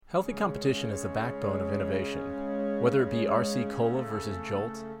Healthy competition is the backbone of innovation. Whether it be RC Cola versus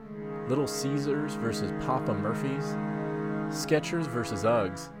Jolt, Little Caesars versus Papa Murphy's, Skechers versus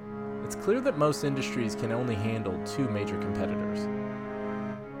Uggs, it's clear that most industries can only handle two major competitors.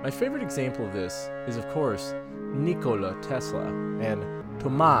 My favorite example of this is, of course, Nikola Tesla and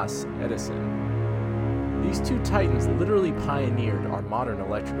Thomas Edison. These two titans literally pioneered our modern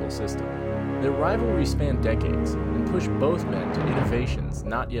electrical system. Their rivalry spanned decades and pushed both men to innovations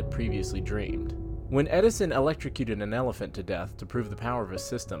not yet previously dreamed. When Edison electrocuted an elephant to death to prove the power of his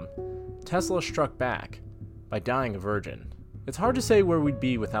system, Tesla struck back by dying a virgin. It's hard to say where we'd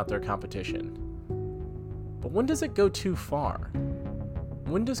be without their competition. But when does it go too far?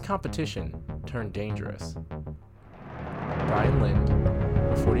 When does competition turn dangerous? Brian Lind,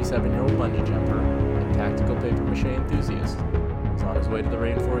 a 47-year-old bungee jumper and tactical papier-mâché enthusiast, was on his way to the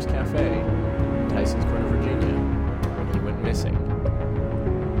Rainforest Cafe in Tysons Corner, Virginia, when he went missing.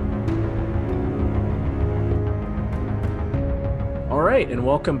 All right, and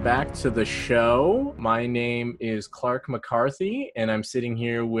welcome back to the show. My name is Clark McCarthy, and I'm sitting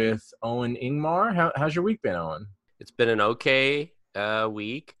here with Owen Ingmar. How's your week been, Owen? It's been an okay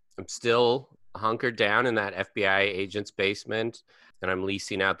week. I'm still hunkered down in that FBI agent's basement, and I'm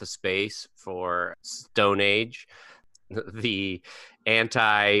leasing out the space for Stone Age, the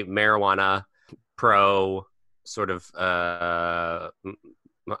anti-marijuana, pro sort of, I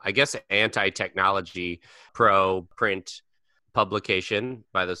guess, anti-technology, pro print publication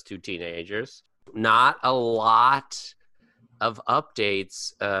by those two teenagers. Not a lot of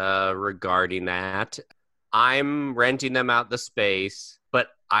updates regarding that. I'm renting them out the space, but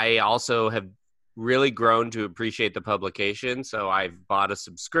I also have really grown to appreciate the publication. So I've bought a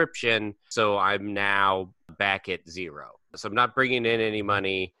subscription. So I'm now back at zero. So I'm not bringing in any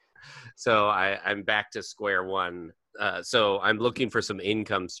money. So I'm back to square one. So I'm looking for some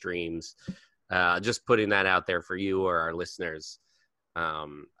income streams. Just putting that out there for you or our listeners.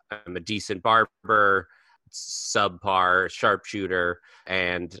 I'm a decent barber, subpar sharpshooter,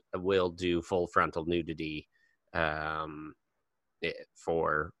 and will do full frontal nudity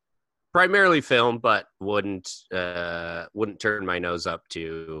for primarily film, but wouldn't turn my nose up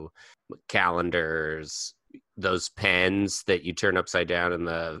to calendars, those pens that you turn upside down and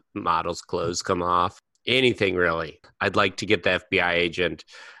the model's clothes come off. Anything really. I'd like to get the FBI agent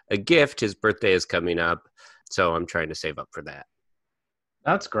a gift. His birthday is coming up, so I'm trying to save up for that.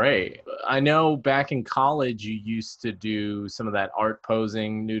 That's great. I know back in college you used to do some of that art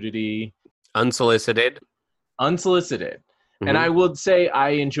posing nudity. Unsolicited. Mm-hmm. And I would say I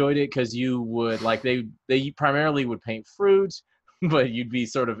enjoyed it because you would, like, they primarily would paint fruit, but you'd be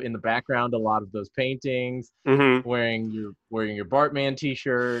sort of in the background a lot of those paintings, wearing your Bartman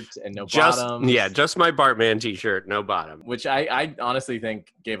t-shirt and no bottoms. Yeah, just my Bartman t-shirt, no bottom. Which I honestly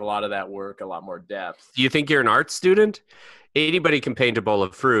think gave a lot of that work a lot more depth. Do you think you're an art student? Anybody can paint a bowl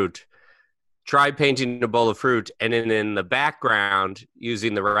of fruit. Try painting a bowl of fruit, and then in the background,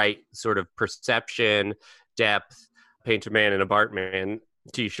 using the right sort of perception, depth, paint a man in a Bartman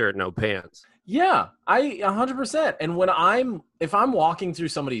t-shirt, no pants. Yeah, 100%. And if I'm walking through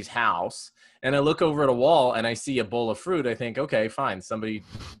somebody's house and I look over at a wall and I see a bowl of fruit, I think, okay, fine, somebody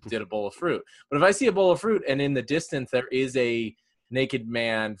did a bowl of fruit. But if I see a bowl of fruit and in the distance there is a naked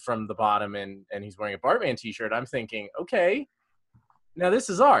man from the bottom and he's wearing a Bartman t-shirt, I'm thinking, okay, now this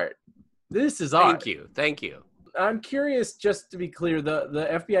is art. This is art. Thank you. I'm curious, just to be clear, the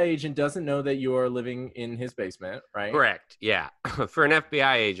FBI agent doesn't know that you are living in his basement, right? Correct, yeah. For an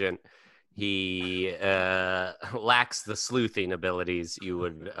FBI agent, he lacks the sleuthing abilities you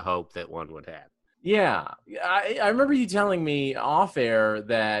would hope that one would have. Yeah. I remember you telling me off air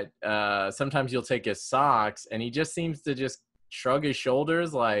that sometimes you'll take his socks and he just seems to just shrug his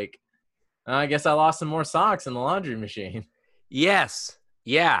shoulders like, I guess I lost some more socks in the laundry machine. Yes.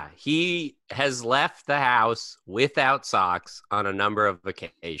 Yeah. He has left the house without socks on a number of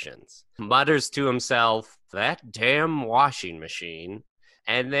occasions. Mutters to himself, that damn washing machine.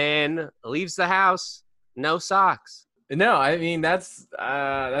 And then leaves the house, no socks. No, I mean, that's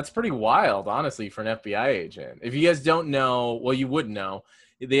pretty wild, honestly, for an FBI agent. If you guys don't know, well, you would know.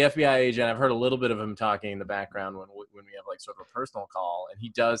 The FBI agent, I've heard a little bit of him talking in the background when we have like sort of a personal call, and he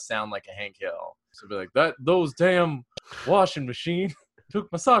does sound like a Hank Hill. So be like, those damn washing machine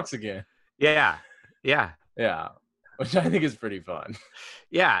took my socks again. Yeah. Which I think is pretty fun.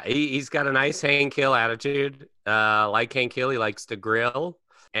 Yeah, he's got a nice Hank Hill attitude. Like Hank Hill, he likes to grill,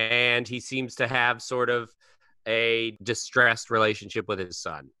 and he seems to have sort of a distressed relationship with his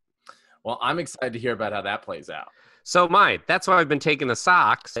son. Well, I'm excited to hear about how that plays out. So that's why I've been taking the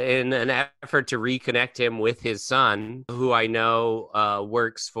socks in an effort to reconnect him with his son, who I know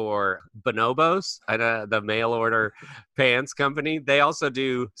works for Bonobos, the mail order pants company. They also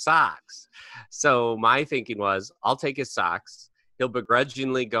do socks. So my thinking was, I'll take his socks. He'll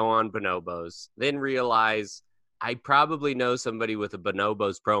begrudgingly go on Bonobos, then realize I probably know somebody with a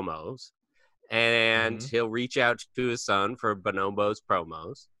Bonobos promos, and he'll reach out to his son for Bonobos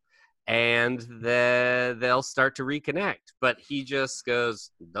promos, and they'll start to reconnect. But he just goes,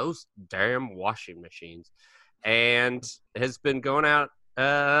 those damn washing machines, and has been going out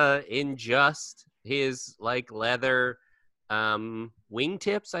in just his like leather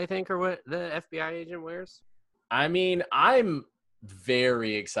wingtips, I think, are what the FBI agent wears. I mean, I'm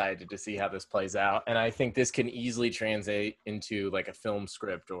very excited to see how this plays out, and I think this can easily translate into like a film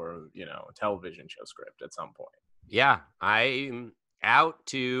script or, you know, a television show script at some point. Yeah, I'm out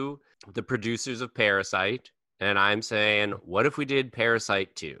to the producers of Parasite, and I'm saying, what if we did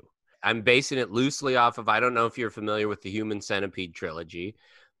Parasite 2? I'm basing it loosely off of, I don't know if you're familiar with the Human Centipede trilogy,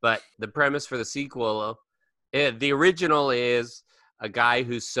 but the premise for the sequel, the original is a guy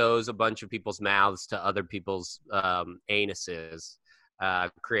who sews a bunch of people's mouths to other people's anuses,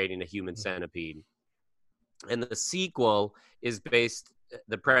 creating a human centipede. And the sequel is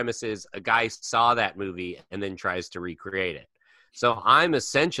the premise is a guy saw that movie and then tries to recreate it. So I'm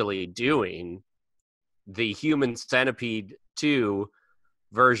essentially doing the Human Centipede 2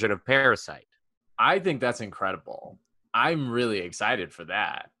 version of Parasite. I think that's incredible. I'm really excited for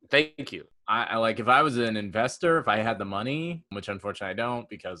that. Thank you. I like, if I was an investor, if I had the money, which unfortunately I don't,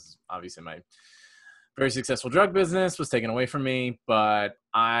 because obviously my very successful drug business was taken away from me, but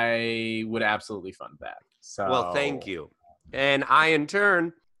I would absolutely fund that. So, well, thank you. And I, in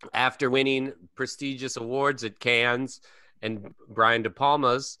turn, after winning prestigious awards at Cannes and Brian De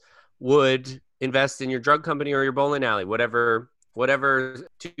Palma's, would invest in your drug company or your bowling alley, whatever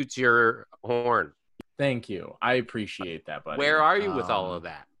toots your horn. Thank you. I appreciate that, buddy. Where are you with all of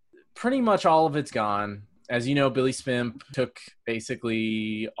that? Pretty much all of it's gone. As you know, Billy Spimp took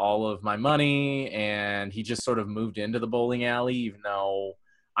basically all of my money, and he just sort of moved into the bowling alley, even though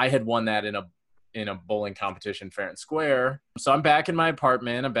I had won that in a bowling competition fair and square. So I'm back in my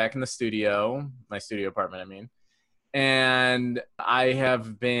apartment. I'm back in the studio, my studio apartment, I mean. And I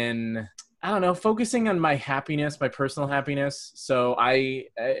have been, I don't know, focusing on my happiness, my personal happiness. So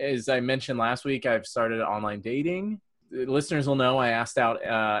as I mentioned last week, I've started online dating. The listeners will know I asked out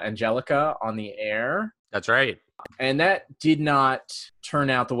Angelica on the air. That's right. And that did not turn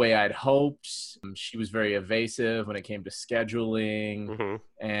out the way I'd hoped. She was very evasive when it came to scheduling.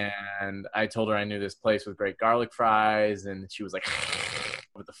 Mm-hmm. And I told her I knew this place with great garlic fries. And she was like,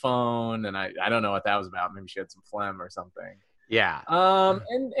 with the phone. And I don't know what that was about. Maybe she had some phlegm or something. Yeah.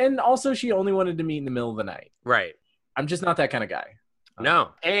 And also she only wanted to meet in the middle of the night. Right. I'm just not that kind of guy.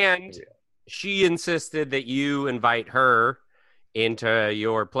 No. And she insisted that you invite her into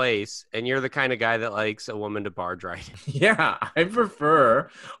your place, and you're the kind of guy that likes a woman to barge right in. Yeah, I prefer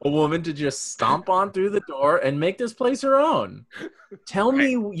a woman to just stomp on through the door and make this place her own. Tell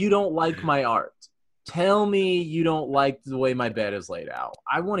me you don't like my art. Tell me you don't like the way my bed is laid out.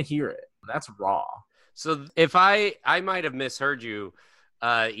 I want to hear it. That's raw. So if I might have misheard you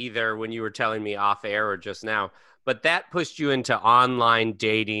either when you were telling me off air or just now, but that pushed you into online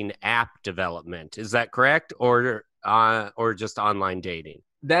dating app development. Is that correct? Or just online dating?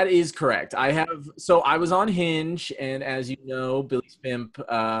 That is correct. I was on Hinge, and as you know, Billy Spimp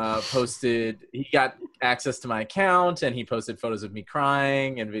posted, he got access to my account, and he posted photos of me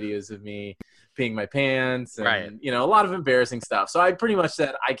crying and videos of me peeing my pants and, right. You know, a lot of embarrassing stuff. So I pretty much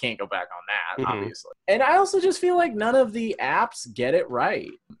said, I can't go back on that, obviously. And I also just feel like none of the apps get it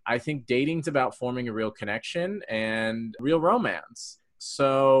right. I think dating's about forming a real connection and real romance.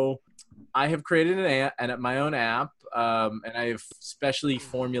 So I have created my own app, and I have specially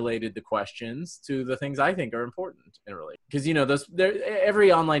formulated the questions to the things I think are important in a relationship. Because, you know,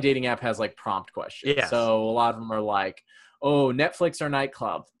 every online dating app has like prompt questions. Yes. So a lot of them are like, oh, Netflix or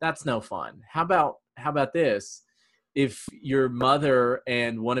nightclub? That's no fun. How about this? If your mother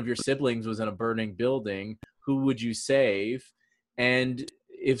and one of your siblings was in a burning building, who would you save? And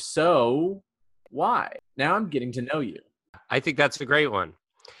if so, why? Now I'm getting to know you. I think that's a great one.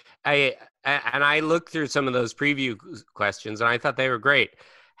 I looked through some of those preview questions, and I thought they were great.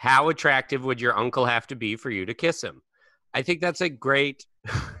 How attractive would your uncle have to be for you to kiss him? I think that's a great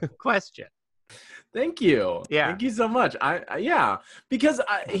question. Thank you. Yeah. Thank you so much. Because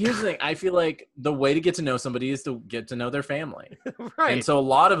here's the thing. I feel like the way to get to know somebody is to get to know their family. Right. And so a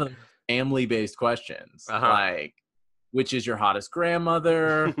lot of them are family-based questions. Like, which is your hottest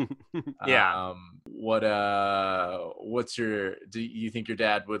grandmother? Yeah. Do you think your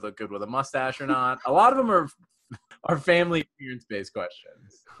dad would look good with a mustache or not? A lot of them are family appearance based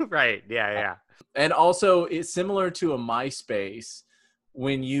questions. Right. Yeah. And also, it's similar to a MySpace.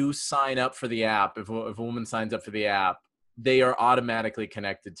 When you sign up for the app, if a woman signs up for the app, they are automatically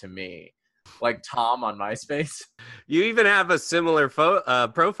connected to me, like Tom on MySpace. You even have a similar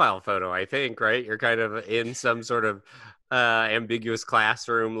profile photo, I think, right? You're kind of in some sort of ambiguous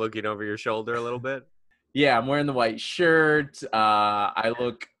classroom looking over your shoulder a little bit. Yeah, I'm wearing the white shirt. I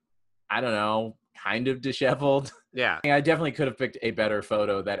look, I don't know, kind of disheveled. Yeah. I definitely could have picked a better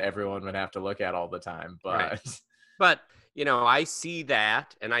photo that everyone would have to look at all the time, but Right. But, I see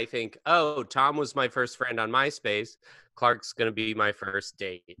that and I think, oh, Tom was my first friend on MySpace. Clark's going to be my first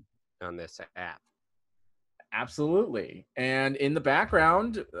date on this app. absolutely. And in the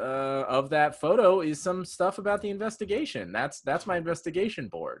background of that photo is some stuff about the investigation. That's my investigation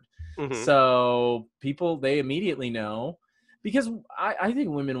board. Mhm. So people, they immediately know, because I think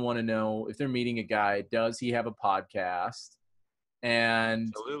women want to know if they're meeting a guy, does he have a podcast? And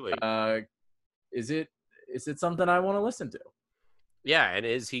Absolutely. is it something I want to listen to? Yeah, and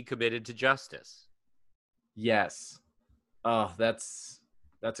is he committed to justice? Yes. Oh, that's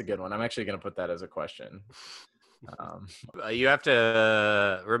a good one. I'm actually going to put that as a question. You have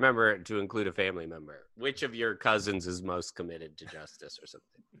to remember to include a family member. Which of your cousins is most committed to justice or something?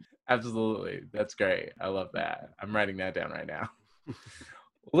 Absolutely. That's great. I love that. I'm writing that down right now.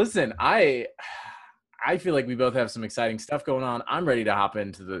 Listen, I feel like we both have some exciting stuff going on. I'm ready to hop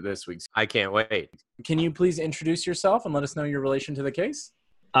into this week's. I can't wait. Can you please introduce yourself and let us know your relation to the case?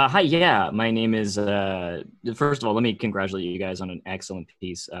 Hi, yeah. My name is, first of all, let me congratulate you guys on an excellent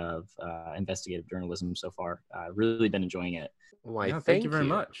piece of investigative journalism so far. I've really been enjoying it. Why, Yeah, thank you very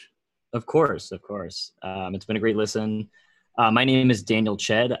much. Of course. It's been a great listen. My name is Daniel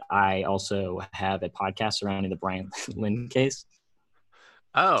Ched. I also have a podcast surrounding the Brian Lynn case.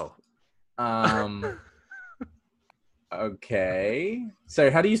 Oh. Okay.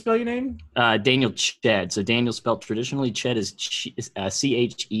 So how do you spell your name? Daniel Ched. So Daniel spelled traditionally. Ched is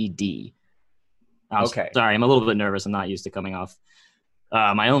Ched. Okay. Sorry, I'm a little bit nervous. I'm not used to coming off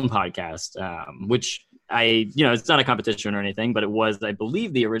my own podcast, which it's not a competition or anything, but it was, I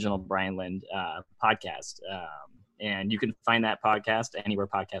believe, the original Brian Lind podcast. And you can find that podcast anywhere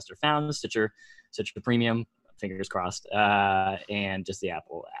podcasts are found, Stitcher Premium, fingers crossed, and just the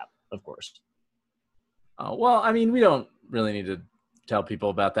Apple app, of course. Well, I mean, we don't really need to tell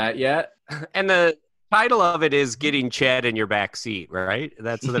people about that yet. And the title of it is Getting Ched in Your Back Seat, right?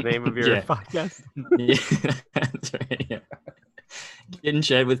 That's the name of your podcast? Yeah, that's right. Yeah. Getting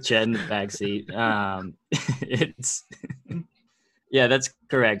Ched with Ched in the back seat. Yeah, that's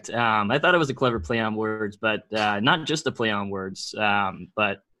correct. I thought it was a clever play on words, but not just a play on words,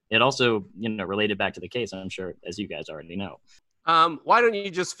 but it also, related back to the case, I'm sure, as you guys already know. Why don't you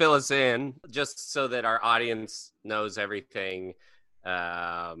just fill us in, just so that our audience knows everything?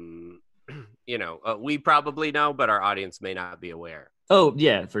 We probably know, but our audience may not be aware. Oh,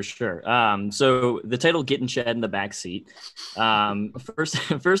 yeah, for sure. So the title Getting Ched in the Back Seat.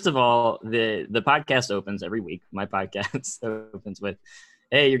 First of all, the podcast opens every week. My podcast opens with,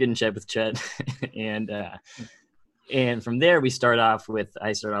 hey, you're getting Ched with Ched. And from there, I start off with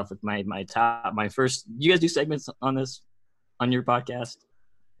my first. You guys do segments on this? On your podcast?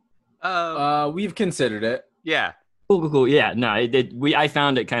 We've considered it. Yeah. Cool. Yeah, no, I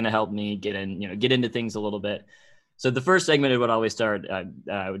found it kind of helped me get into things a little bit. So the first segment would always start.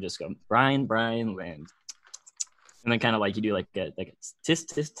 I would just go Brian Lind, and then kind of like you do like a tisk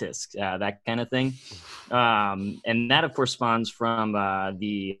tisk tisk, that kind of thing. And that of course spawns from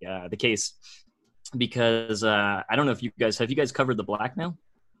the case, because I don't know if you guys covered the blackmail.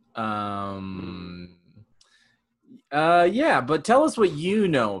 Yeah, but tell us what you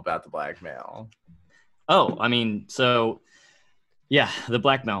know about the blackmail. Oh, I mean, so yeah, the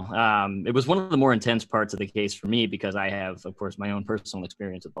blackmail. It was one of the more intense parts of the case for me, because I have, of course, my own personal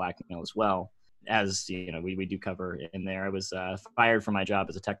experience with blackmail as well. As we do cover in there. I was fired from my job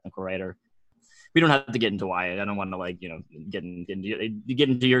as a technical writer. We don't have to get into why. I don't want to get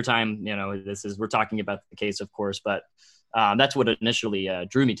into your time. We're talking about the case, of course, but that's what initially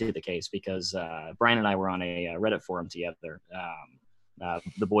drew me to the case, because Brian and I were on a Reddit forum together.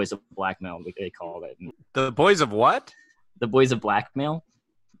 The Boys of Blackmail, they called it. The Boys of what? The Boys of Blackmail.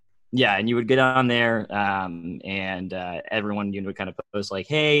 Yeah, and you would get on there, and everyone would kind of post like,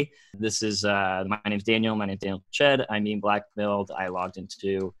 "Hey, this is my name's Daniel. My name's Daniel Ched. I'm being blackmailed. I logged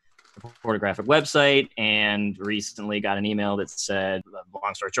into pornographic website, and recently got an email that said,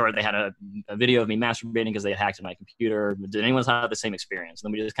 long story short, they had a video of me masturbating because they had hacked into my computer. Did anyone have the same experience?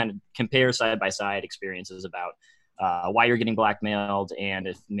 And then we just kind of compare side by side experiences about why you're getting blackmailed, and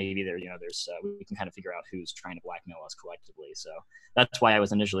if maybe there's we can kind of figure out who's trying to blackmail us collectively. So that's why I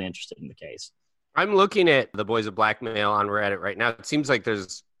was initially interested in the case. I'm looking at the Boys of Blackmail on Reddit right now. It seems like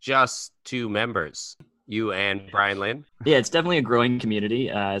there's just 2 members, you and Brian Lynn. Yeah, it's definitely a growing community.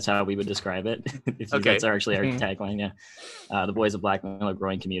 That's how we would describe it. Okay. That's actually our tagline. Yeah, the Boys of Blackmail, a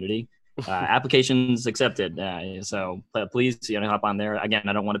growing community. Applications accepted. So please, hop on there. Again,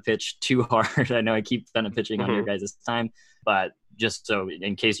 I don't want to pitch too hard. I know I keep kind of pitching on your guys' time, but just so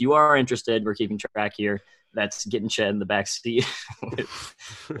in case you are interested, we're keeping track here. That's Getting Ched in the back seat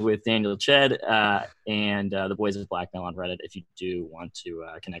with Daniel Ched and the Boys of Blackmail on Reddit if you do want to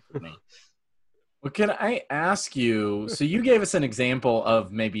connect with me. Well, can I ask you, so you gave us an example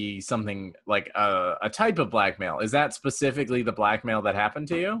of maybe something like a type of blackmail. Is that specifically the blackmail that happened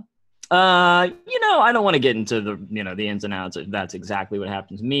to you? I don't want to get into the ins and outs. That's exactly what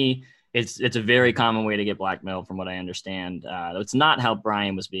happened to me. It's a very common way to get blackmailed, from what I understand. It's not how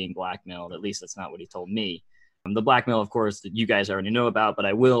Brian was being blackmailed. At least that's not what he told me. The blackmail, of course, that you guys already know about, but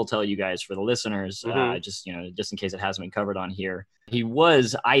I will tell you guys for the listeners, just in case it hasn't been covered on here. He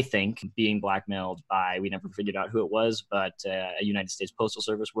was, I think, being blackmailed by, we never figured out who it was, but a United States Postal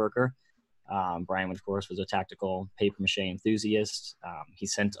Service worker. Brian, of course, was a tactical papier-mâché enthusiast. He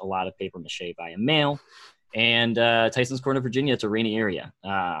sent a lot of papier-mâché via mail. And Tyson's Corner, Virginia, it's a rainy area.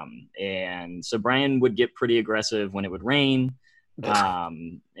 And so Brian would get pretty aggressive when it would rain.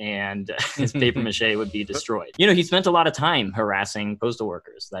 And his papier-mâché would be destroyed. He spent a lot of time harassing postal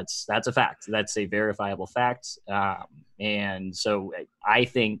workers. That's a fact. That's a verifiable fact. And so I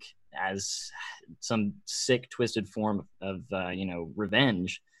think, as some sick, twisted form of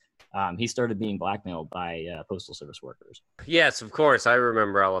revenge, he started being blackmailed by postal service workers. Yes, of course. I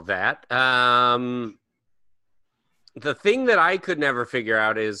remember all of that. The thing that I could never figure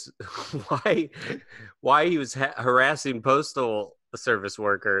out is why he was harassing postal service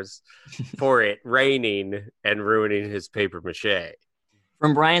workers for it raining and ruining his paper mache.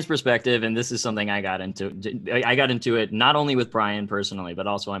 From Brian's perspective, and this is something I got into it not only with Brian personally, but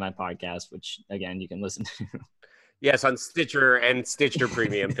also on my podcast, which again you can listen to. Yes, on Stitcher and Stitcher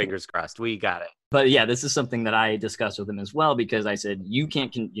Premium. Fingers crossed, we got it. But yeah, this is something that I discussed with him as well, because I said, we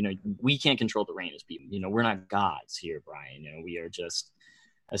can't control the rain as people. We're not gods here, Brian. We are just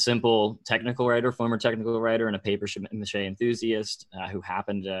a simple technical writer, former technical writer, and a papier-mâché enthusiast who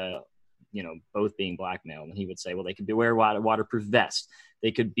happened to, both being blackmailed. And he would say, well, they could be wear waterproof vest.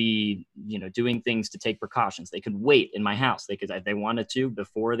 They could be, doing things to take precautions. They could wait in my house. They could, if they wanted to,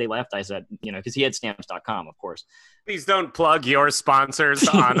 before they left. I said, because he had stamps.com, of course. Please don't plug your sponsors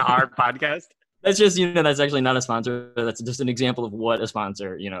on our podcast. That's just, that's actually not a sponsor. That's just an example of what a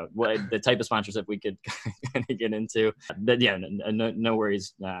sponsor, what the type of sponsorship we could kind of get into. But yeah, no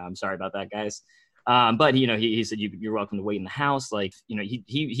worries. I'm sorry about that, guys. But he said you're welcome to wait in the house. Like,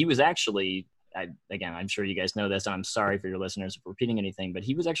 he was actually, again, I'm sure you guys know this, and I'm sorry for your listeners if repeating anything, but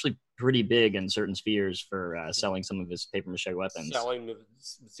he was actually pretty big in certain spheres for selling some of his paper-mâché weapons.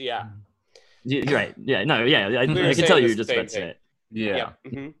 Yeah. You're right. Yeah. No. Yeah. I can tell you're just about to say it. Yeah. Yeah.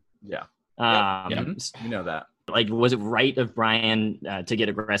 Mm-hmm. Yeah. You know that. Like, was it right of Brian to get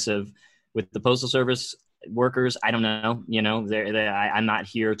aggressive with the Postal Service workers? I don't know. I'm not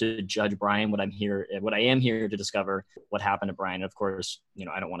here to judge Brian. What I am here to discover what happened to Brian. Of course,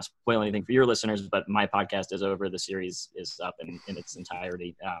 I don't want to spoil anything for your listeners, but my podcast is over. The series is up in its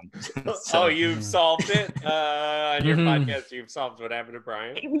entirety. So you've solved it on your podcast. You've solved what happened to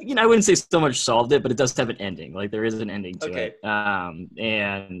Brian. I wouldn't say so much solved it, but it does have an ending. Like, there is an ending to it.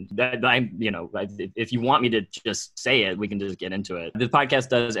 And that if you want me to just say it, we can just get into it. The podcast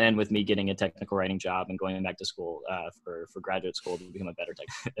does end with me getting a technical writing job and going back to school for graduate school to become a better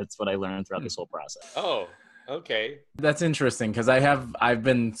tech. That's what I learned throughout this whole process. Oh, okay. That's interesting, because I've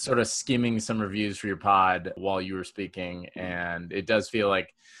been sort of skimming some reviews for your pod while you were speaking, and it does feel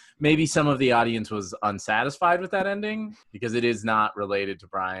like maybe some of the audience was unsatisfied with that ending, because it is not related to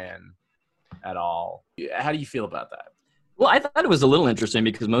Brian at all. How do you feel about that? Well, I thought it was a little interesting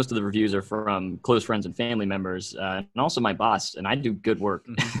because most of the reviews are from close friends and family members, and also my boss, and I do good work.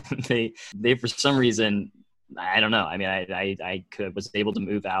 They for some reason, I don't know. I mean, I was able to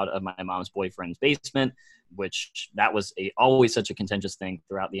move out of my mom's boyfriend's basement, which that was always such a contentious thing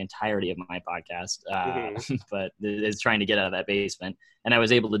throughout the entirety of my podcast. But is trying to get out of that basement, and I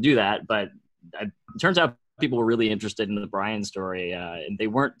was able to do that. But it turns out people were really interested in the Brian story, and they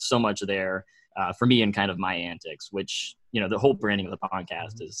weren't so much there for me and kind of my antics, which the whole branding of the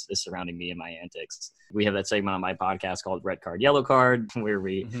podcast is surrounding me and my antics. We have that segment on my podcast called Red Card, Yellow Card, where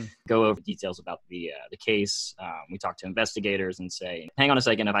we go over details about the case. We talk to investigators and say, hang on a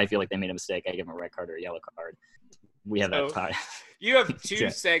second, if I feel like they made a mistake, I give them a red card or a yellow card. We have that time. You have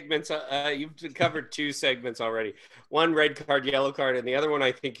two segments. You've covered two segments already. One red card, yellow card, and the other one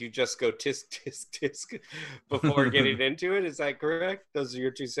I think you just go tisk, tisk, tisk before getting into it. Is that correct? Those are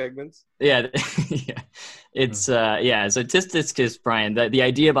your two segments? Yeah. Yeah. It's so tisk, tisk, tisk, Brian. The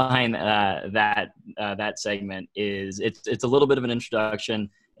idea behind that segment is it's a little bit of an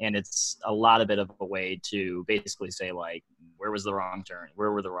introduction, and it's a lot of bit of a way to basically say, like, where was the wrong turn?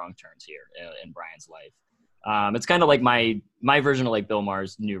 Where were the wrong turns here in Brian's life? It's kind of like my version of like Bill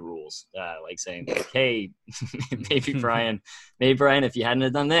Maher's New Rules, like saying, like, hey, maybe Brian, if you hadn't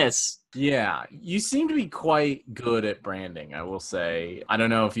have done this. Yeah, you seem to be quite good at branding, I will say. I don't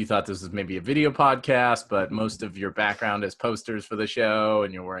know if you thought this was maybe a video podcast, but most of your background is posters for the show,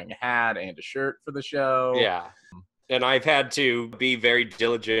 and you're wearing a hat and a shirt for the show. Yeah. And I've had to be very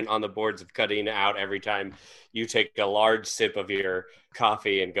diligent on the boards of cutting out every time you take a large sip of your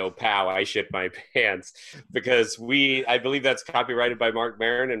coffee and go, pow, I shit my pants. Because I believe that's copyrighted by Mark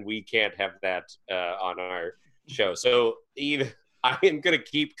Maron, and we can't have that on our show. So either I am going to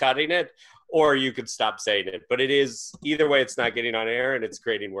keep cutting it, or you could stop saying it. But it is, either way, it's not getting on air, and it's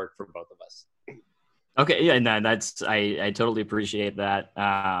creating work for both of us. Okay, yeah, no, that's I totally appreciate that.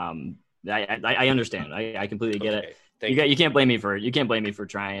 I understand. I completely get it. You can't blame me for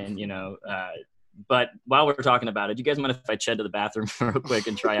trying, but while we're talking about it, do you guys mind if I ched to the bathroom real quick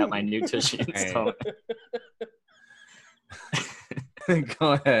and try out my new Tushy install?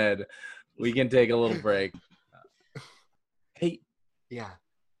 Go ahead. We can take a little break. Hey. Yeah.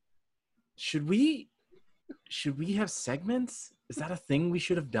 Should we have segments? Is that a thing we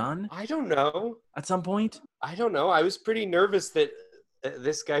should have done? I don't know. At some point? I don't know. I was pretty nervous that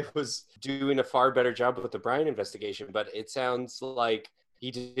this guy was doing a far better job with the Brian investigation, but it sounds like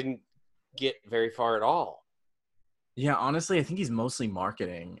he didn't get very far at all. Yeah, honestly, I think he's mostly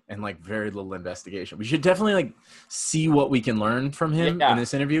marketing and like very little investigation. We should definitely like see what we can learn from him in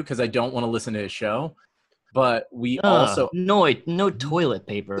this interview, because I don't want to listen to his show. But we also no toilet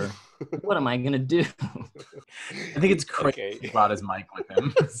paper. What am I gonna do? I think it's crazy he brought his mic with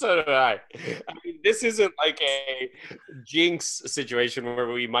him. So do I. I mean, this isn't like a Jinx situation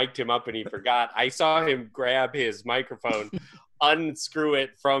where we mic'd him up and he forgot. I saw him grab his microphone, unscrew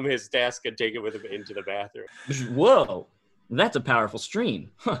it from his desk, and take it with him into the bathroom. Whoa, that's a powerful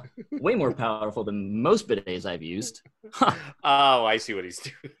stream. Huh. Way more powerful than most bidets I've used. Huh. Oh, I see what he's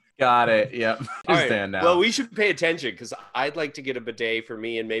doing. Got it. Yep. Understand now. Well, we should pay attention, because I'd like to get a bidet for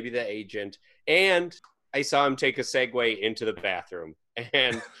me and maybe the agent. And I saw him take a Segway into the bathroom.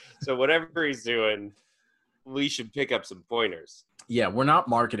 And so whatever he's doing, we should pick up some pointers. Yeah, we're not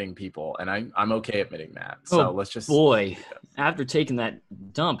marketing people, and I'm okay admitting that. So let's just... Boy, after taking that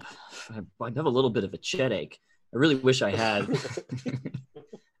dump, I have a little bit of a chet ache. I really wish I had...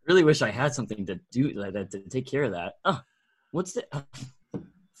 something to do that to take care of that. Oh, what's the...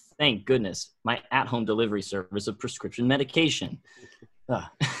 Thank goodness, my at-home delivery service of prescription medication. That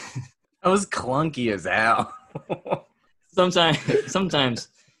was clunky as hell. Sometimes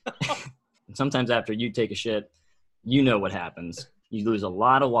after you take a shit, you know what happens. You lose a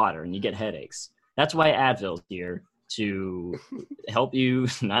lot of water and you get headaches. That's why Advil's here, to help you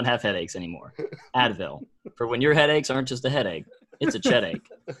not have headaches anymore. Advil, for when your headaches aren't just a headache, it's a chet-ache.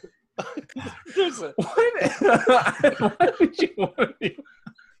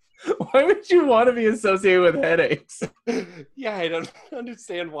 Why would you want to be associated with headaches? Yeah, I don't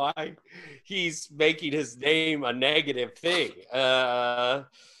understand why he's making his name a negative thing.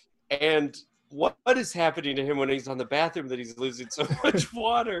 And what is happening to him when he's on the bathroom that he's losing so much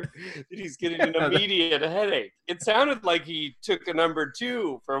water that he's getting an immediate headache? It sounded like he took a number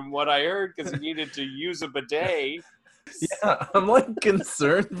 2 from what I heard, because he needed to use a bidet. Yeah, I'm like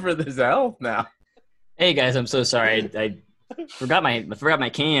concerned for his health now. Hey guys, I'm so sorry. I forgot my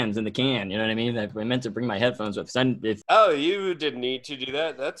cans in the can. You know what I mean? I meant to bring my headphones with. Oh, you didn't need to do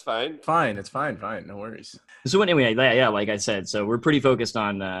that. That's fine. Fine. It's fine. No worries. So anyway, yeah, like I said, so we're pretty focused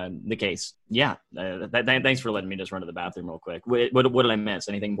on the case. Yeah. Thanks for letting me just run to the bathroom real quick. What did I miss?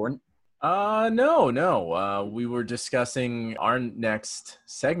 Anything important? No. We were discussing our next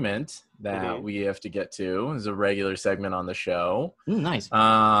segment that we have to get to. Is a regular segment on the show. Nice.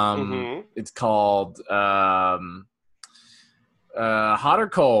 It's called hot or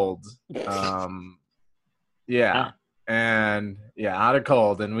cold. Hot or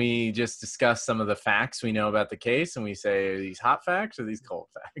cold, and we just discuss some of the facts we know about the case, and we say, are these hot facts or these cold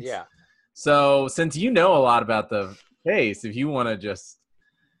facts? Yeah. So since you know a lot about the case, if you want to just,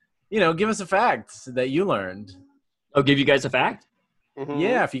 give us a fact that you learned. I'll give you guys a fact. Mhm.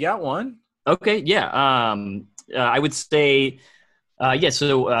 Yeah, if you got one. Okay, yeah. I would say,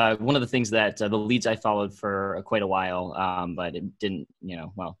 So one of the things that the leads I followed for quite a while, but it didn't,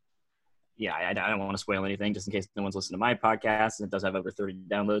 I don't want to spoil anything just in case no one's listened to my podcast, and it does have over 30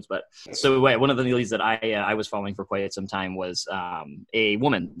 downloads. But so one of the leads that I was following for quite some time was a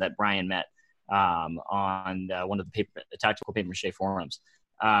woman that Brian met on one of the tactical paper mache forums.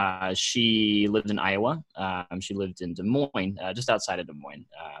 She lived in Iowa. She lived in Des Moines, just outside of Des Moines,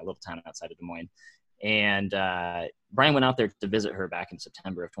 a little town outside of Des Moines. And Brian went out there to visit her back in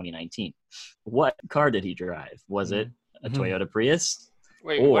September of 2019. What car did he drive? Was it a Toyota Prius?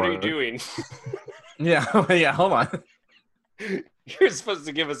 Wait, what are you doing? Yeah, hold on. You're supposed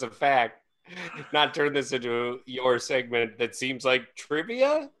to give us a fact, not turn this into your segment that seems like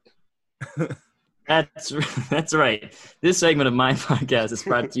trivia? That's right. This segment of my podcast is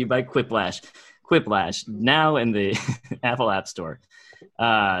brought to you by Quiplash. Quiplash, now in the Apple App Store.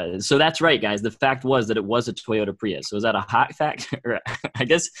 So that's right, guys. The fact was that it was a Toyota Prius. So is that a hot fact? I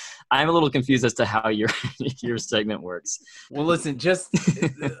guess I'm a little confused as to how your segment works. Well, listen, just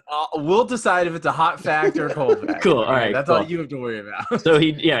we'll decide if it's a hot fact or a cold fact. Cool. All right. That's cool. all you have to worry about. So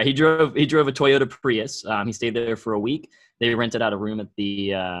he drove a Toyota Prius. He stayed there for a week. They rented out a room at the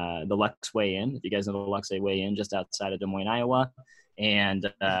Luxway Inn. If you guys know the Luxway Inn, just outside of Des Moines, Iowa.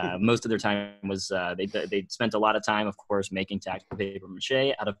 And most of their time was they spent a lot of time, of course, making tactical paper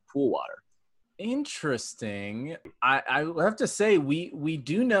mache out of pool water. Interesting. I have to say we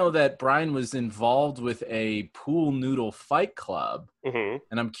do know that Brian was involved with a pool noodle fight club, and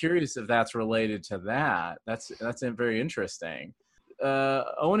I'm curious if that's related to that. That's very interesting.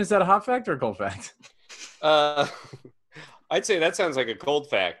 Owen, is that a hot fact or a cold fact? I'd say that sounds like a cold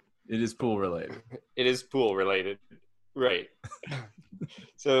fact. It is pool related. It is pool related. Right.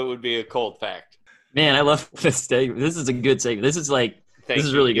 So it would be a cold fact. Man, I love this segment. This is a good segment. This is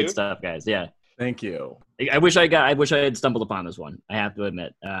really good stuff, guys. Yeah. Thank you. I wish I had stumbled upon this one. I have to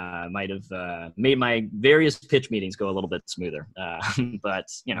admit, might have made my various pitch meetings go a little bit smoother. But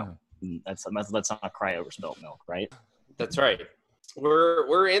let's not cry over spilt milk, right? That's right.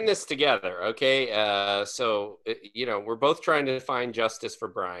 We're in this together, okay? So we're both trying to find justice for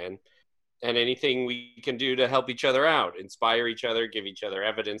Brian, and anything we can do to help each other out, inspire each other, give each other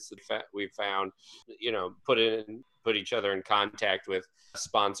evidence that we've found, put each other in contact with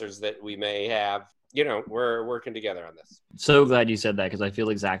sponsors that we may have. We're working together on this. So glad you said that, because I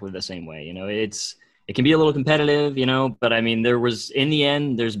feel exactly the same way. It can be a little competitive, but I mean, in the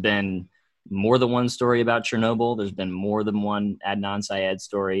end, there's been more than one story about Chernobyl. There's been more than one Adnan Syed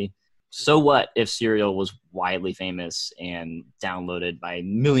story. So what if Serial was widely famous and downloaded by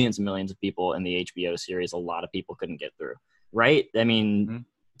millions and millions of people in the HBO series a lot of people couldn't get through, right? I mean,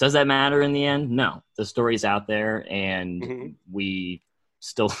 does that matter in the end? No. The story's out there, and we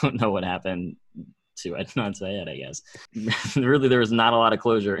still don't know what happened to Adnan Syed, I guess. Really, there was not a lot of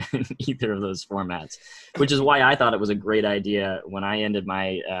closure in either of those formats, which is why I thought it was a great idea when I ended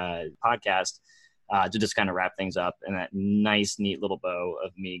my podcast to just kind of wrap things up in that nice, neat little bow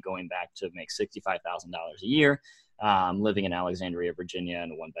of me going back to make $65,000 a year, living in Alexandria, Virginia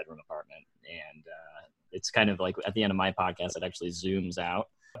in a one-bedroom apartment. And it's kind of like at the end of my podcast, it actually zooms out.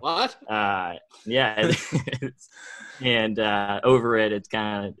 What? Yeah. And over it, it's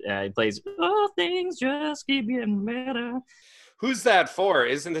kind of, it plays, "Oh, things just keep getting better." Who's that for?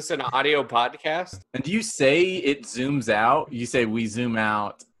 Isn't this an audio podcast? And do you say it zooms out? You say we zoom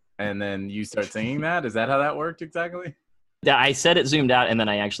out, and then you start singing that? Is that how that worked exactly? Yeah, I said it zoomed out, and then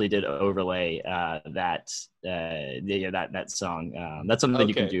I actually did overlay that song. That's something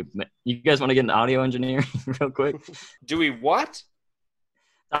you can do. You guys want to get an audio engineer real quick? Do we what?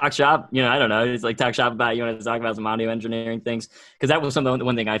 Talk shop, I don't know. It's like talk shop about, you want to talk about some audio engineering things. Because that was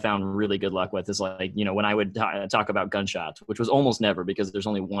one thing I found really good luck with is like, when I would talk about gunshots, which was almost never, because there's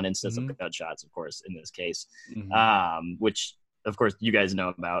only one instance of gunshots, of course, in this case, which, of course, you guys know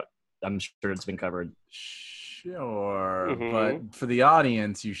about. I'm sure it's been covered. Sure. But for the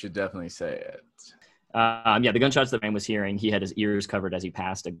audience, you should definitely say it. The gunshots that man was hearing, he had his ears covered as he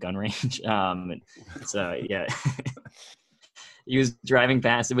passed a gun range. So, yeah. He was driving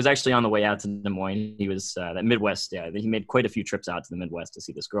past. It was actually on the way out to Des Moines. He was that Midwest. Yeah, he made quite a few trips out to the Midwest to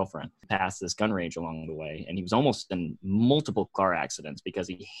see this girlfriend. Passed this gun range along the way, and he was almost in multiple car accidents because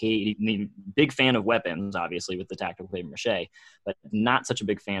he big fan of weapons, obviously with the tactical paper mache, but not such a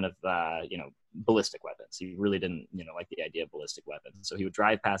big fan of ballistic weapons. He really didn't like the idea of ballistic weapons. So he would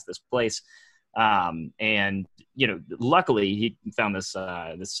drive past this place And luckily he found this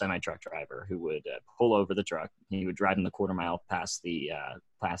semi truck driver who would pull over the truck. He would drive him the quarter mile past the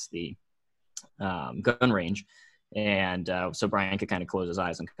gun range, and so Brian could kind of close his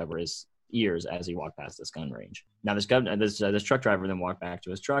eyes and cover his ears as he walked past this gun range. Now this truck driver then walked back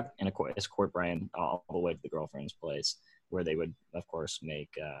to his truck and escort Brian all the way to the girlfriend's place, where they would of course make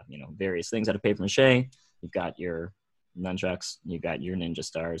various things out of paper mache. You've got your nunchucks, you've got your ninja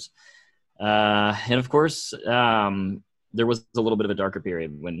stars, and of course there was a little bit of a darker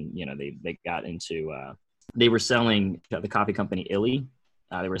period when they got into they were selling the coffee company Illy.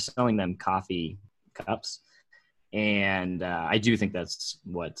 They were selling them coffee cups. And I do think that's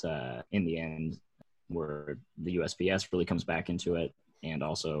what, in the end, where the USPS really comes back into it. And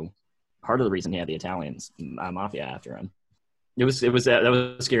also part of the reason he had the Italians mafia after him. That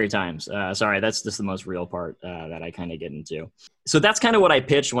was scary times. Sorry, that's just the most real part that I kind of get into. So that's kind of what I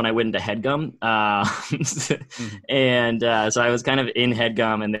pitched when I went into HeadGum. And so I was kind of in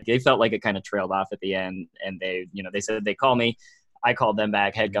HeadGum, and they felt like it kind of trailed off at the end. And they said they'd call me. I called them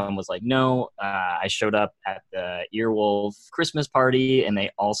back. HeadGum was like, no. I showed up at the Earwolf Christmas party, and they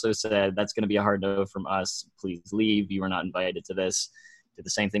also said, that's going to be a hard no from us. Please leave. You were not invited to this. Did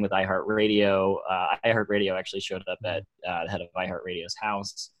the same thing with iHeartRadio. iHeartRadio actually showed up at the head of iHeartRadio's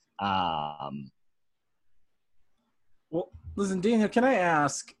house. Well, listen, Daniel, can I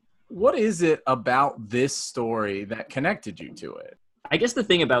ask, what is it about this story that connected you to it? I guess the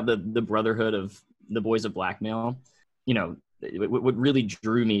thing about the brotherhood of the Boys of Blackmail, what really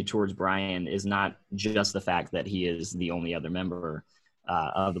drew me towards Brian is not just the fact that he is the only other member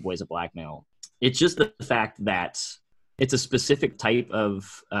of the Boys of Blackmail. It's just the fact that it's a specific type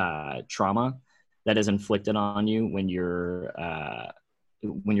of trauma that is inflicted on you when you're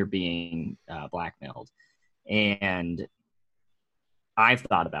being blackmailed. And I've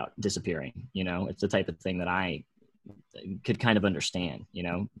thought about disappearing. It's the type of thing that I could kind of understand.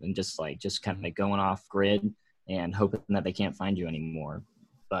 And just kind of going off grid and hoping that they can't find you anymore.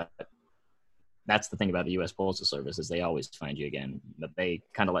 But that's the thing about the U.S. Postal Service is they always find you again. But they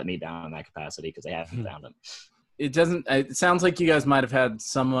kind of let me down in that capacity because they haven't found them. It sounds like you guys might have had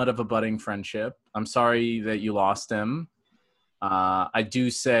somewhat of a budding friendship. I'm sorry that you lost him. I do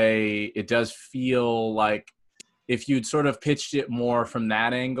say it does feel like if you'd sort of pitched it more from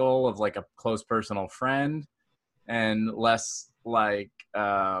that angle of like a close personal friend and less like,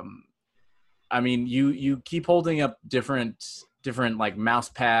 you keep holding up different like mouse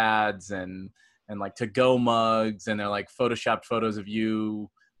pads and like to-go mugs, and they're like photoshopped photos of you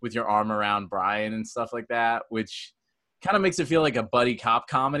with your arm around Brian and stuff like that, which kind of makes it feel like a buddy cop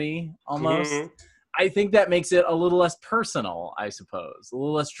comedy almost. Mm-hmm. I think that makes it a little less personal, I suppose, a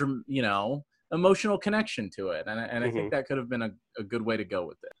little less, emotional connection to it. And I think that could have been a good way to go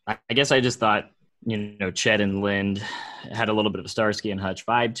with it. I guess I just thought, Chet and Lind had a little bit of a Starsky and Hutch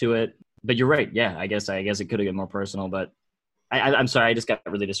vibe to it. But you're right. Yeah, I guess it could have been more personal. But I'm sorry, I just got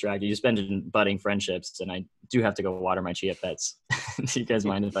really distracted. You mentioned budding friendships, and I do have to go water my chia pets. Do you guys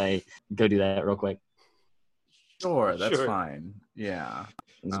mind if I go do that real quick? Sure, that's fine. Yeah.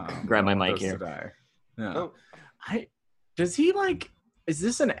 Grab my mic here. Yeah. Oh. Is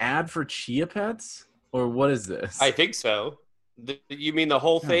this an ad for Chia Pets? Or what is this? I think so. You mean the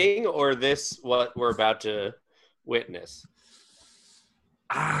whole thing, or this, what we're about to witness?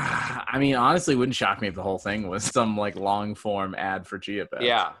 Honestly, it wouldn't shock me if the whole thing was some like long form ad for Chia Pets.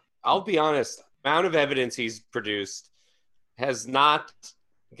 Yeah, I'll be honest. Amount of evidence he's produced has not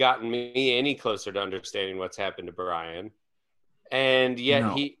gotten me any closer to understanding what's happened to Brian, and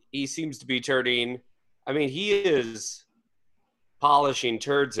yet he seems to be turning. He is polishing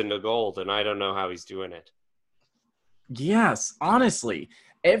turds into gold, and I don't know how he's doing it. Yes, honestly,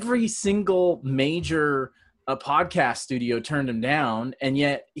 every single major a podcast studio turned him down, and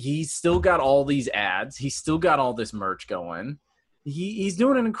yet he's still got all these ads. He's still got all this merch going. He's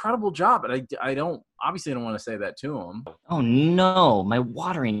doing an incredible job, but I don't want to say that to him. Oh no, my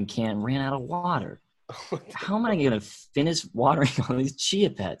watering can ran out of water. How am I going to finish watering all these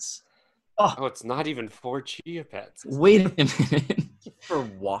Chia Pets? Oh, it's not even for Chia Pets. Wait a minute. For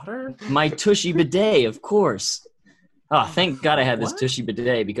water? My Tushy bidet, of course. Oh, thank God I had this Tushy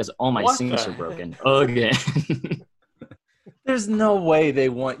bidet because all my sinks are broken. Again. There's no way they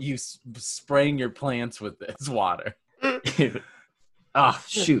want you spraying your plants with this water. Oh,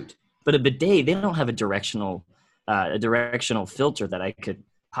 shoot. But a bidet, they don't have a directional filter that I could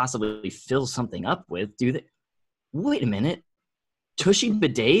possibly fill something up with, do they? Wait a minute. Tushy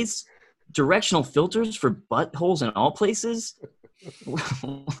bidets? Directional filters for buttholes in all places?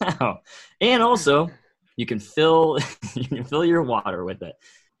 Wow. And also, you can fill your water with it.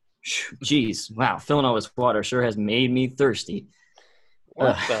 Jeez, wow, filling all this water sure has made me thirsty.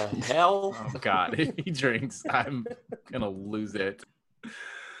 What the hell? Oh God, if he drinks, I'm gonna lose it.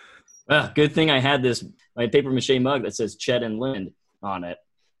 Good thing I had my paper mache mug that says Chet and Lind on it.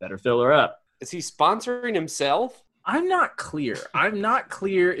 Better fill her up. Is he sponsoring himself? I'm not clear. I'm not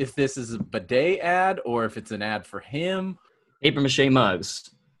clear if this is a bidet ad or if it's an ad for him. Paper mache mugs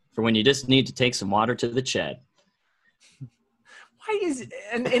for when you just need to take some water to the Chet. Why is it,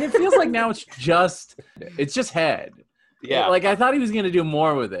 and it feels like now it's just head. Yeah. Like I thought he was gonna do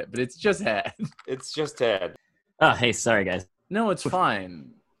more with it, but it's just head. It's just head. Oh, hey, sorry guys. No, it's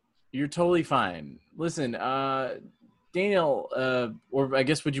fine. You're totally fine. Listen, Daniel, or I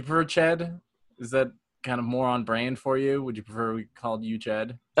guess would you prefer Ched? Is that kind of more on brand for you? Would you prefer we called you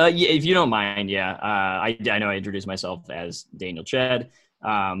Ched? Yeah, if you don't mind, yeah. I know I introduced myself as Daniel Ched,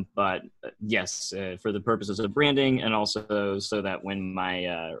 but yes, for the purposes of branding and also so that when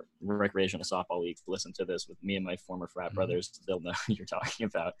my recreational softball leagues listen to this with me and my former frat brothers, they'll know who you're talking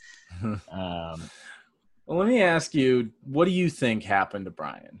about. Well, let me ask you, what do you think happened to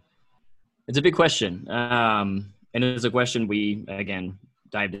Brian? It's a big question. And it's a question we, again,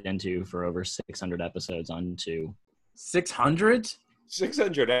 dived into for over 600 episodes on 600?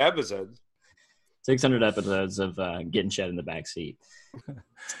 600 episodes. 600 episodes of getting Chet in the back seat.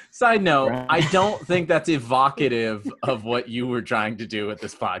 Side note, I don't think that's evocative of what you were trying to do with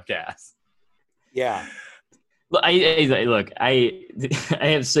this podcast. Yeah. Look, I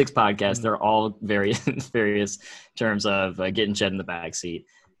have 6 podcasts. They're all various terms of getting Chet in the back seat.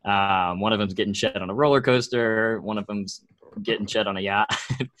 One of them's getting Chet on a roller coaster. One of them's getting Chet on a yacht.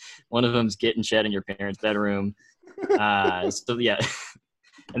 One of them's getting Chet in your parents' bedroom. So yeah,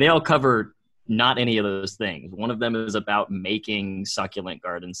 and they all cover not any of those things. One of them is about making succulent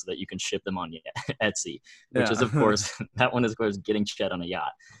gardens so that you can ship them on Etsy, which is of course that one is of course getting Chet on a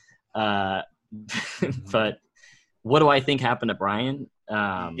yacht. But what do I think happened to Brian?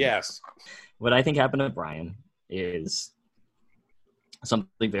 Yes. What I think happened to Brian is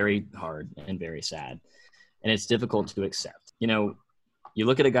something very hard and very sad, and it's difficult to accept. You know, you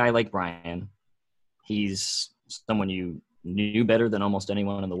look at a guy like Brian, he's someone you knew better than almost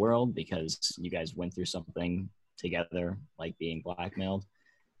anyone in the world because you guys went through something together, like being blackmailed.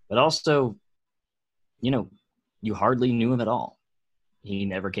 But also, you know, you hardly knew him at all. He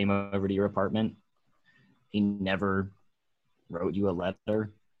never came over to your apartment. He never wrote you a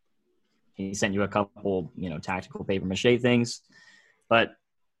letter. He sent you a couple, tactical paper mache things. But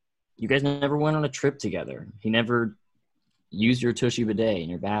you guys never went on a trip together. He never used your Tushy bidet in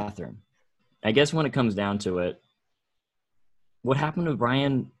your bathroom. I guess when it comes down to it, what happened to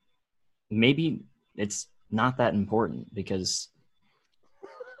Brian, maybe it's not that important because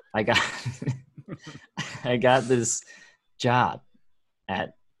I got this job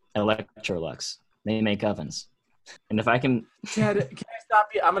at Electrolux. They make ovens. And if I can... Ted, can I stop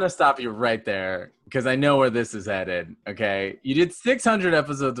you? I'm going to stop you right there because I know where this is headed, okay? You did 600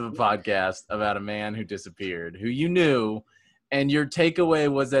 episodes of a podcast about a man who disappeared, who you knew, and your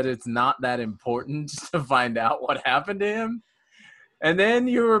takeaway was that it's not that important to find out what happened to him. And then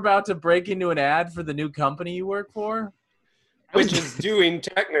you were about to break into an ad for the new company you work for? Which is doing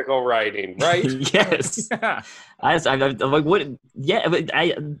technical writing, right? Yes. Yeah. I'm like, what? Yeah. But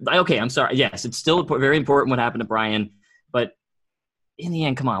okay. I'm sorry. Yes, it's still very important what happened to Brian, but in the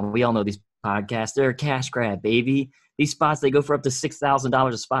end, come on. We all know these podcasts. They're a cash grab, baby. These spots, they go for up to $6,000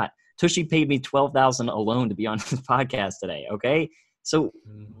 a spot. Tushy paid me $12,000 alone to be on this podcast today. Okay. So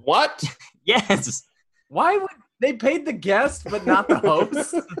what? Yes. Why would they paid the guest but not the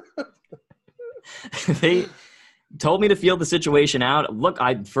host? They told me to feel the situation out. Look,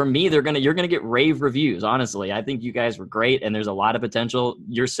 for me, you're gonna get rave reviews. Honestly, I think you guys were great, and there's a lot of potential.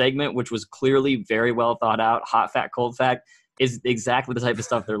 Your segment, which was clearly very well thought out, hot fact, cold fact, is exactly the type of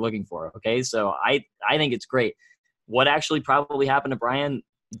stuff they're looking for. Okay, so I think it's great. What actually probably happened to Brian?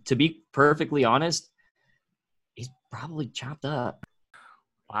 To be perfectly honest, he's probably chopped up.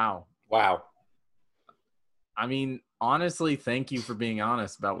 Wow. I mean, honestly, thank you for being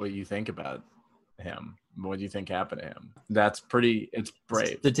honest about what you think about him. What do you think happened to him? It's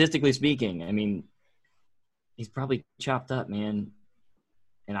brave. Statistically speaking, I mean, he's probably chopped up, man.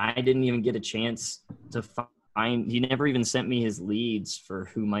 And I didn't even get a chance to find. He never even sent me his leads for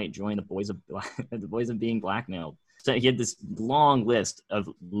who might join the boys of being blackmailed. So he had this long list of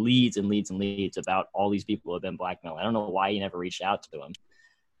leads about all these people who have been blackmailed. I don't know why he never reached out to him.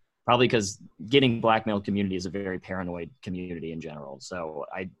 Probably because getting blackmailed community is a very paranoid community in general. So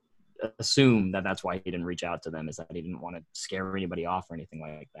assume that that's why he didn't reach out to them, is that he didn't want to scare anybody off or anything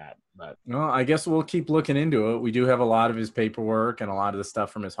like that. But well, I guess we'll keep looking into it. We do have a lot of his paperwork and a lot of the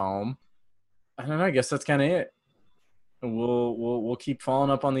stuff from his home. I don't know. I guess that's kind of it. We'll keep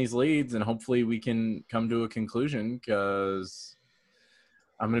following up on these leads, and hopefully we can come to a conclusion, because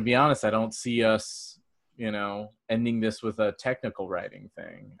I'm going to be honest, I don't see us, ending this with a technical writing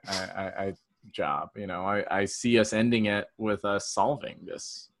thing. Job. I see us ending it with us solving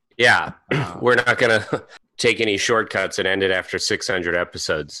this. Yeah, we're not going to take any shortcuts and end it after 600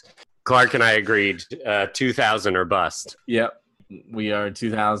 episodes. Clark and I agreed 2,000 or bust. Yep. We are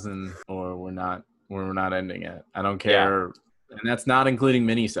 2,000 or we're not ending it. I don't care. Yeah. And that's not including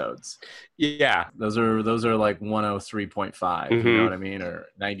minisodes. Yeah. Those are like 103.5, you know what I mean? Or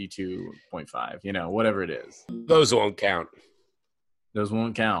 92.5, whatever it is. Those won't count. Those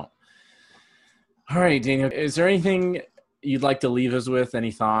won't count. All right, Daniel, is there anything you'd like to leave us with?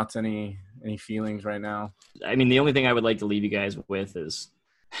 Any thoughts, any feelings right now? I mean, the only thing I would like to leave you guys with is,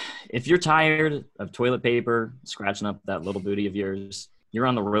 if you're tired of toilet paper scratching up that little booty of yours, you're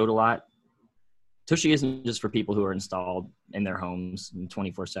on the road a lot, Tushy isn't just for people who are installed in their homes and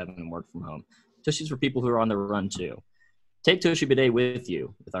 24/7 and work from home. Tushy's for people who are on the run too. Take Tushy Bidet with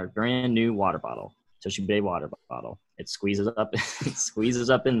you with our brand new water bottle. Tushy Bidet water bottle. It squeezes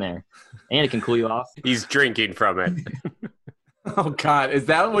up in there, and it can cool you off. He's drinking from it. Oh God, is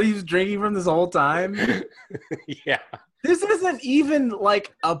that what he was drinking from this whole time? Yeah. This isn't even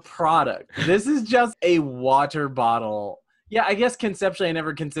like a product. This is just a water bottle. Yeah, I guess conceptually I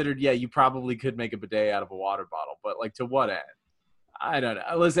never considered, you probably could make a bidet out of a water bottle, but like to what end? I don't know.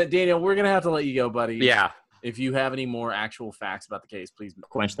 Listen, Daniel, we're going to have to let you go, buddy. Yeah. If you have any more actual facts about the case, please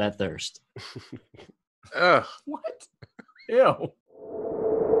quench that thirst. Ugh. What? Ew.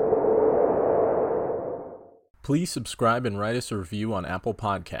 Please subscribe and write us a review on Apple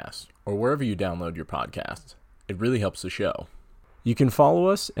Podcasts or wherever you download your podcasts. It really helps the show. You can follow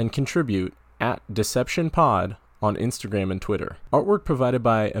us and contribute at DeceptionPod on Instagram and Twitter. Artwork provided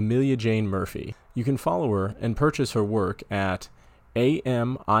by Amelia Jane Murphy. You can follow her and purchase her work at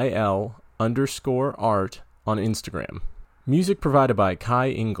AMIL_art on Instagram. Music provided by Kai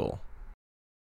Engel.